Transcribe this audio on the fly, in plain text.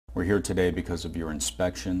We're here today because of your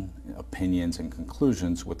inspection, opinions, and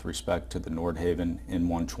conclusions with respect to the Nordhavn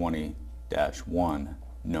N120-1,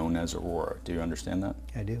 known as Aurora. Do you understand that?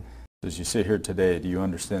 I do. As you sit here today, do you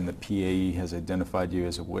understand that PAE has identified you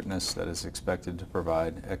as a witness that is expected to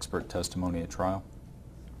provide expert testimony at trial?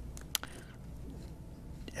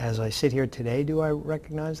 As I sit here today, do I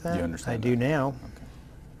recognize that? Do you understand I do now. Okay.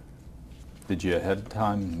 Did you ahead of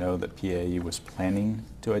time know that PAE was planning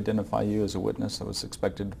to identify you as a witness that was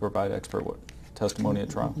expected to provide expert testimony at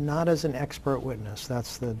trial? Not as an expert witness.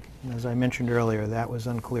 That's as I mentioned earlier, that was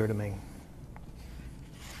unclear to me.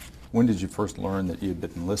 When did you first learn that you had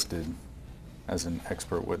been listed as an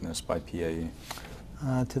expert witness by PAE?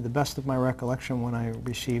 To the best of my recollection, when I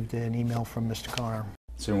received an email from Mr. Connor.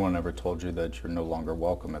 Has anyone ever told you that you're no longer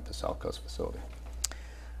welcome at the South Coast facility?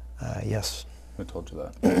 Yes. Who told you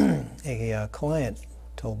that? A client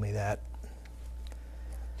told me that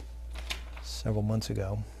several months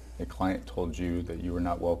ago. A client told you that you were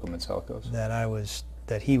not welcome at South Coast?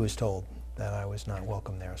 That he was told that I was not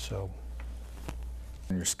welcome there. So.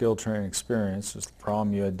 In your skill training experience, is the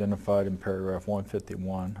problem you identified in paragraph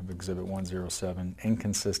 151 of Exhibit 107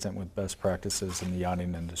 inconsistent with best practices in the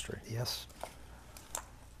yachting industry? Yes.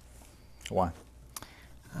 Why?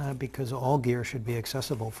 Because all gear should be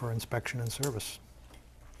accessible for inspection and service.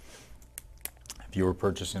 If you were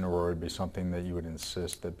purchasing Aurora, it would be something that you would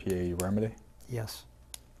insist that PAE remedy? Yes.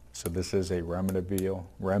 So this is a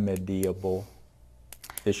remediable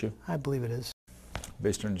issue? I believe it is.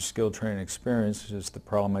 Based on your skill training experience, is the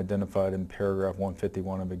problem identified in paragraph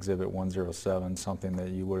 151 of Exhibit 107 something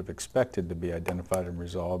that you would have expected to be identified and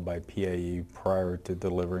resolved by PAE prior to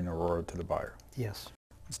delivering Aurora to the buyer? Yes.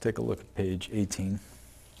 Let's take a look at page 18,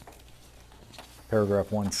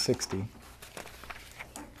 paragraph 160.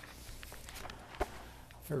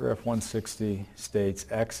 Paragraph 160 states,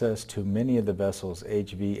 access to many of the vessel's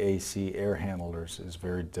HVAC air handlers is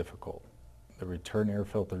very difficult. The return air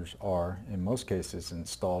filters are, in most cases,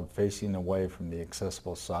 installed facing away from the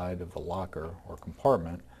accessible side of the locker or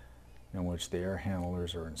compartment in which the air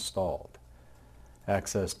handlers are installed.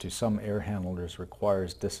 Access to some air handlers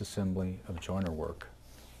requires disassembly of joiner work.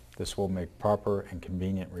 This will make proper and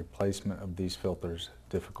convenient replacement of these filters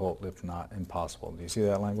difficult, if not impossible. Do you see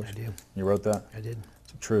that language? I do. You wrote that? I did.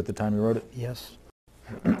 Is it true at the time you wrote it? Yes.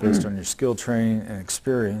 Based on your skill training and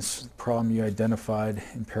experience, the problem you identified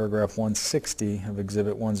in paragraph 160 of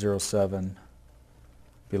Exhibit 107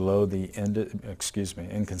 below the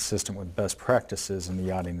inconsistent with best practices in the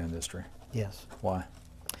yachting industry. Yes. Why?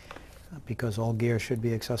 Because all gear should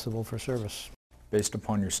be accessible for service. Based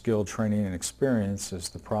upon your skill training and experience, is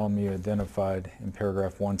the problem you identified in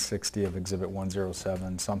paragraph 160 of Exhibit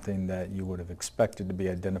 107 something that you would have expected to be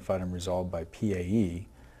identified and resolved by PAE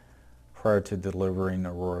prior to delivering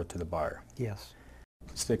Aurora to the buyer? Yes.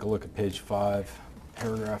 Let's take a look at page 5,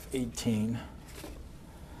 paragraph 18,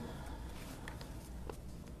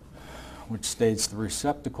 which states the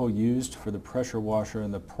receptacle used for the pressure washer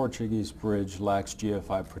in the Portuguese bridge lacks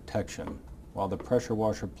GFI protection. While the pressure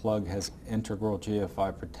washer plug has integral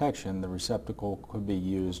GFI protection, the receptacle could be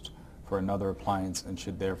used for another appliance and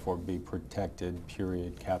should therefore be protected,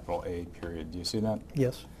 period, capital A, period. Do you see that?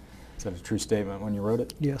 Yes. Is that a true statement when you wrote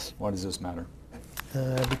it? Yes. Why does this matter?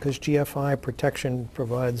 Because GFI protection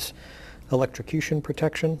provides electrocution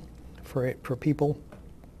protection for people,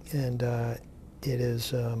 and it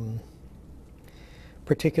is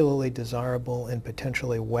particularly desirable in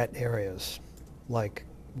potentially wet areas like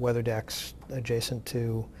weather decks adjacent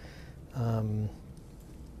to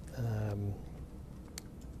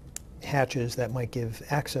hatches that might give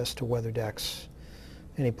access to weather decks,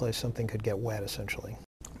 any place something could get wet essentially.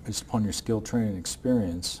 Based upon your skill training and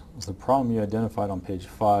experience, was the problem you identified on page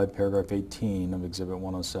 5, paragraph 18 of Exhibit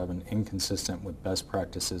 107 inconsistent with best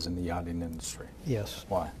practices in the yachting industry? Yes.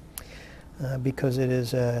 Why? Because it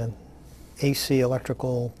is an AC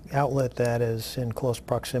electrical outlet that is in close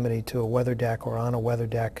proximity to a weather deck or on a weather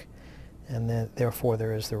deck, and therefore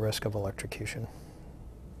there is the risk of electrocution.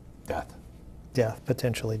 Death. Death,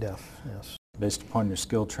 potentially death, yes. Based upon your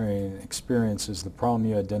skill training and experience, is the problem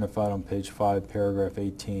you identified on page 5, paragraph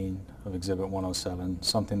 18 of Exhibit 107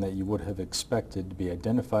 something that you would have expected to be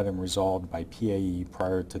identified and resolved by PAE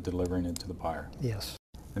prior to delivering it to the buyer? Yes.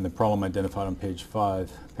 And the problem identified on page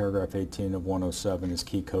 5, paragraph 18 of 107 is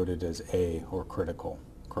key-coded as A, or critical,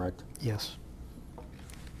 correct? Yes.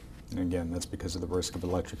 And again, that's because of the risk of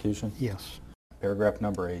electrocution? Yes. Paragraph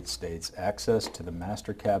number 8 states, access to the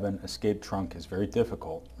master cabin escape trunk is very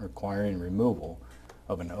difficult, requiring removal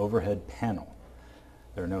of an overhead panel.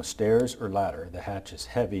 There are no stairs or ladder. The hatch is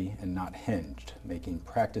heavy and not hinged, making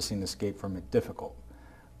practicing escape from it difficult.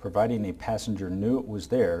 Providing a passenger knew it was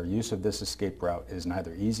there, use of this escape route is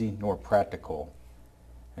neither easy nor practical.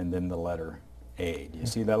 And then the letter A. Do you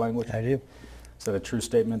see that language? I do. Is that a true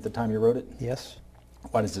statement at the time you wrote it? Yes.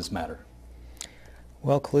 Why does this matter?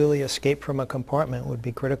 Well, clearly escape from a compartment would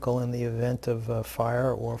be critical in the event of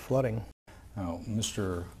fire or flooding. Now,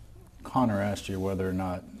 Mr. Connor asked you whether or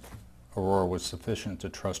not Aurora was sufficient to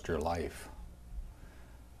trust your life.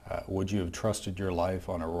 Would you have trusted your life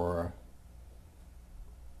on Aurora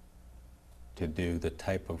to do the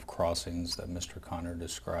type of crossings that Mr. Connor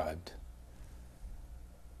described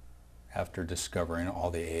after discovering all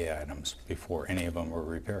the A items before any of them were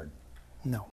repaired? No.